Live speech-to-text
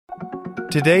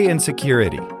Today in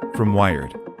Security from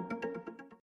Wired.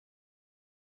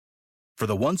 For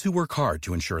the ones who work hard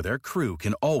to ensure their crew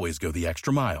can always go the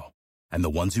extra mile, and the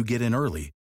ones who get in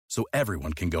early so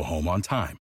everyone can go home on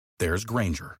time, there's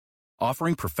Grainger,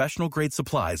 offering professional-grade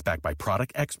supplies backed by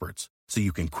product experts so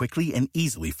you can quickly and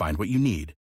easily find what you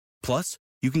need. Plus,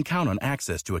 you can count on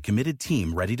access to a committed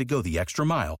team ready to go the extra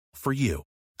mile for you.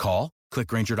 Call, click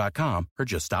Grainger.com, or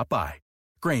just stop by.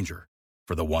 Grainger,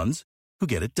 for the ones who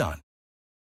get it done.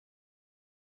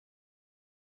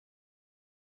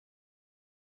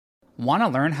 Want to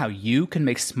learn how you can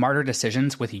make smarter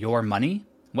decisions with your money?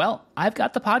 Well, I've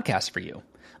got the podcast for you.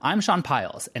 I'm Sean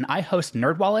Piles, and I host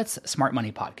NerdWallet's Smart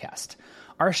Money Podcast.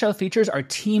 Our show features our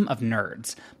team of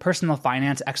nerds, personal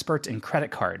finance experts in credit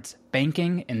cards,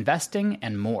 banking, investing,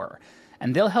 and more.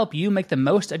 And they'll help you make the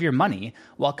most of your money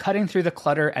while cutting through the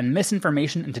clutter and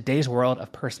misinformation in today's world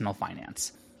of personal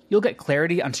finance. You'll get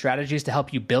clarity on strategies to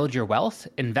help you build your wealth,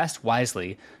 invest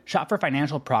wisely, shop for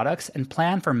financial products, and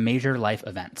plan for major life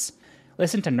events.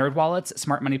 Listen to NerdWallet's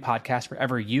Smart Money Podcast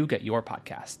wherever you get your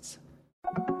podcasts.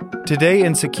 Today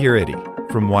in Security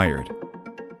from Wired.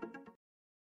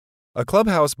 A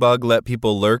Clubhouse bug let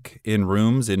people lurk in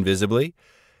rooms invisibly.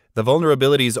 The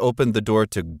vulnerabilities opened the door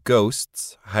to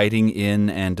ghosts hiding in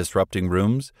and disrupting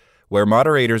rooms where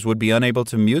moderators would be unable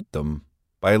to mute them,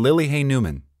 by Lily Hay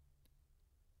Newman.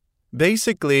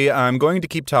 Basically, I'm going to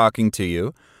keep talking to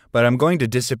you, but I'm going to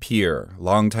disappear,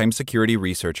 longtime security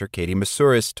researcher Katie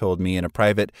Masouris told me in a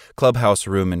private Clubhouse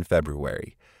room in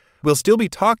February. We'll still be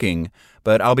talking,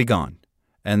 but I'll be gone.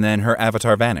 And then her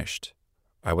avatar vanished.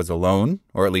 I was alone,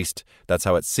 or at least that's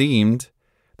how it seemed.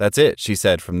 That's it, she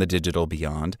said from the digital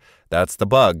beyond. That's the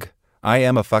bug. I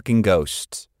am a fucking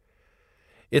ghost.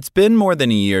 It's been more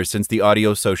than a year since the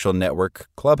audio social network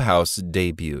Clubhouse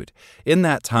debuted. In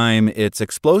that time, its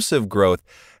explosive growth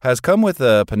has come with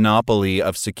a panoply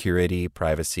of security,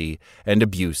 privacy, and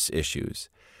abuse issues.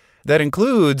 That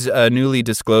includes a newly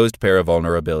disclosed pair of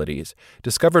vulnerabilities,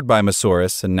 discovered by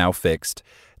Masouris and now fixed,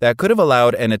 that could have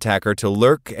allowed an attacker to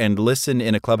lurk and listen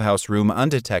in a Clubhouse room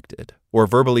undetected, or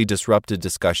verbally disrupted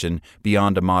discussion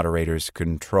beyond a moderator's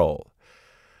control.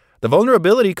 The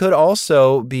vulnerability could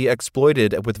also be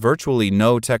exploited with virtually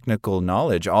no technical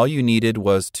knowledge. All you needed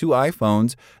was 2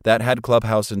 iPhones that had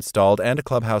Clubhouse installed and a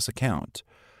Clubhouse account.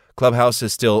 Clubhouse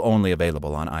is still only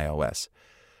available on iOS.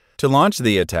 To launch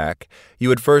the attack, you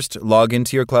would first log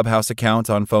into your Clubhouse account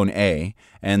on phone A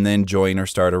and then join or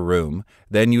start a room.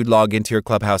 Then you'd log into your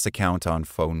Clubhouse account on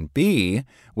phone B,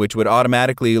 which would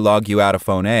automatically log you out of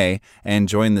phone A and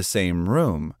join the same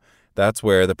room. That's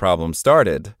where the problem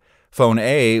started. Phone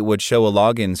A would show a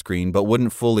login screen but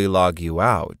wouldn't fully log you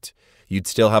out. You'd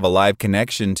still have a live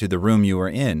connection to the room you were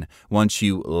in. Once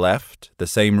you left the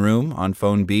same room on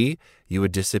phone B, you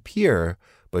would disappear,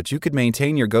 but you could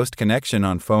maintain your ghost connection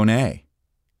on phone A.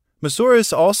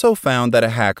 Masouris also found that a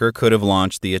hacker could have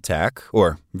launched the attack,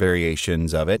 or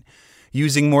variations of it,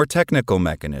 using more technical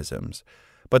mechanisms.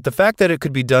 But the fact that it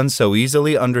could be done so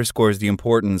easily underscores the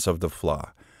importance of the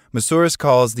flaw. Masouris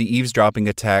calls the eavesdropping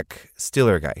attack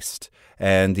Stillergeist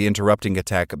and the interrupting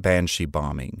attack Banshee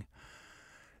bombing.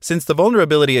 Since the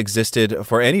vulnerability existed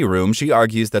for any room, she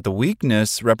argues that the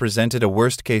weakness represented a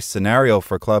worst-case scenario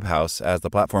for Clubhouse as the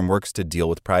platform works to deal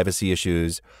with privacy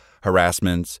issues,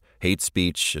 harassments, hate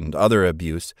speech, and other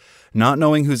abuse. Not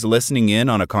knowing who's listening in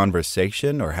on a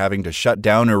conversation or having to shut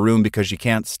down a room because you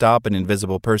can't stop an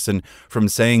invisible person from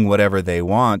saying whatever they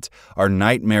want are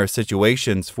nightmare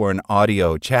situations for an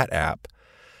audio chat app.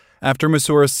 After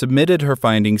Masouris submitted her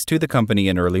findings to the company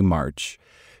in early March,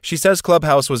 she says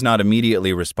Clubhouse was not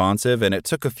immediately responsive and it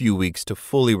took a few weeks to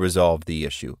fully resolve the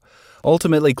issue.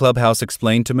 Ultimately, Clubhouse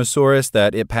explained to Masouris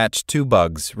that it patched 2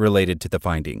 bugs related to the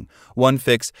finding. One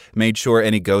fix made sure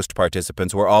any ghost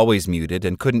participants were always muted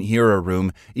and couldn't hear a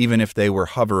room even if they were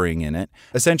hovering in it,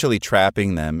 essentially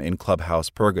trapping them in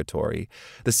Clubhouse purgatory.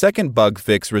 The second bug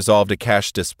fix resolved a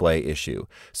cache display issue,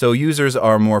 so users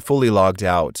are more fully logged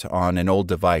out on an old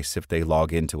device if they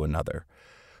log into another.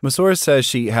 Masouris says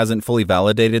she hasn't fully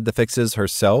validated the fixes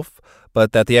herself,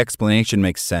 but that the explanation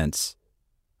makes sense.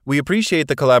 We appreciate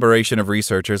the collaboration of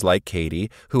researchers like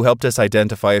Katie, who helped us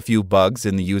identify a few bugs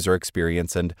in the user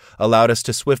experience and allowed us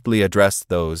to swiftly address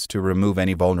those to remove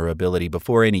any vulnerability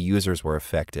before any users were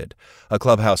affected, a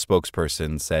Clubhouse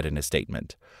spokesperson said in a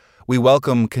statement. We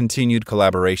welcome continued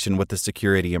collaboration with the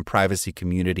security and privacy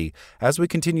community as we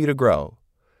continue to grow.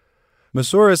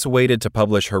 Masouris waited to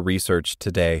publish her research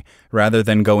today, rather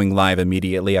than going live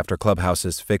immediately after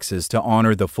Clubhouse's fixes to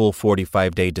honor the full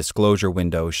 45-day disclosure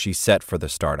window she set for the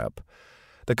startup.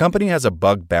 The company has a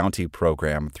bug bounty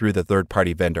program through the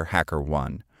third-party vendor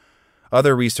HackerOne.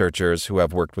 Other researchers who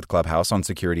have worked with Clubhouse on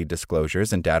security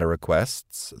disclosures and data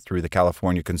requests through the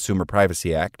California Consumer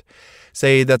Privacy Act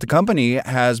say that the company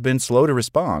has been slow to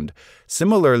respond.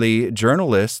 Similarly,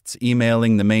 journalists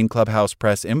emailing the main Clubhouse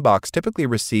press inbox typically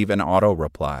receive an auto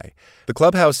reply. The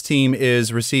Clubhouse team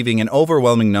is receiving an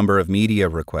overwhelming number of media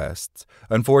requests.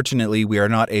 Unfortunately, we are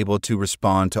not able to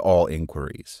respond to all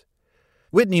inquiries.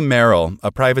 Whitney Merrill, a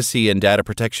privacy and data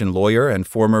protection lawyer and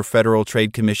former Federal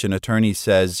Trade Commission attorney,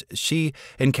 says she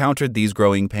encountered these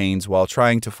growing pains while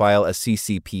trying to file a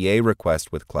CCPA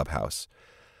request with Clubhouse.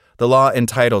 The law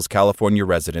entitles California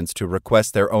residents to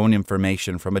request their own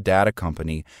information from a data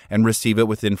company and receive it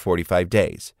within 45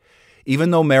 days.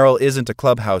 Even though Merrill isn't a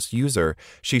Clubhouse user,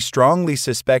 she strongly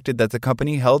suspected that the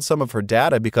company held some of her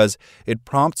data because it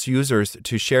prompts users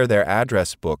to share their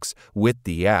address books with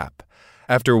the app.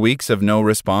 After weeks of no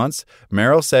response,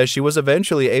 Merrill says she was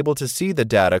eventually able to see the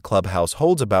data Clubhouse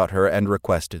holds about her and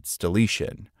request its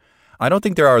deletion. I don't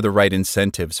think there are the right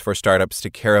incentives for startups to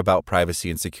care about privacy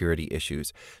and security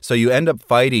issues, so you end up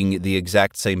fighting the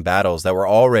exact same battles that were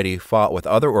already fought with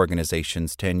other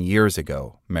organizations 10 years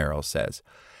ago, Merrill says.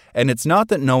 And it's not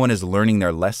that no one is learning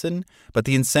their lesson, but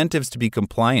the incentives to be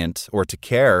compliant or to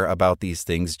care about these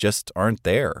things just aren't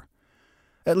there.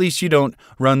 At least you don't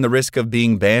run the risk of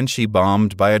being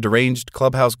banshee-bombed by a deranged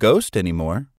Clubhouse ghost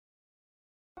anymore.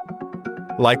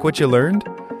 Like what you learned?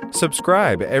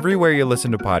 Subscribe everywhere you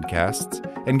listen to podcasts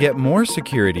and get more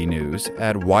security news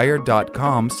at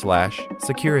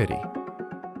wired.com/security.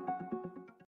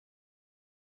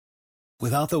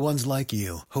 Without the ones like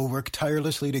you, who work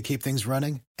tirelessly to keep things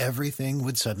running, everything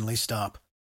would suddenly stop.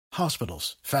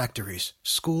 Hospitals, factories,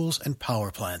 schools, and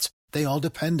power plants, they all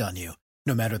depend on you.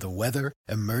 No matter the weather,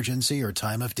 emergency, or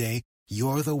time of day,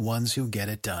 you're the ones who get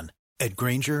it done. At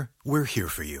Grainger, we're here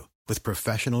for you with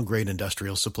professional-grade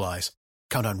industrial supplies.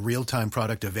 Count on real-time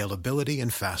product availability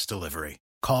and fast delivery.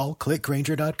 Call, click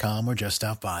Grainger.com, or just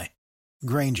stop by.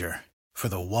 Grainger, for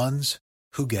the ones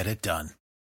who get it done.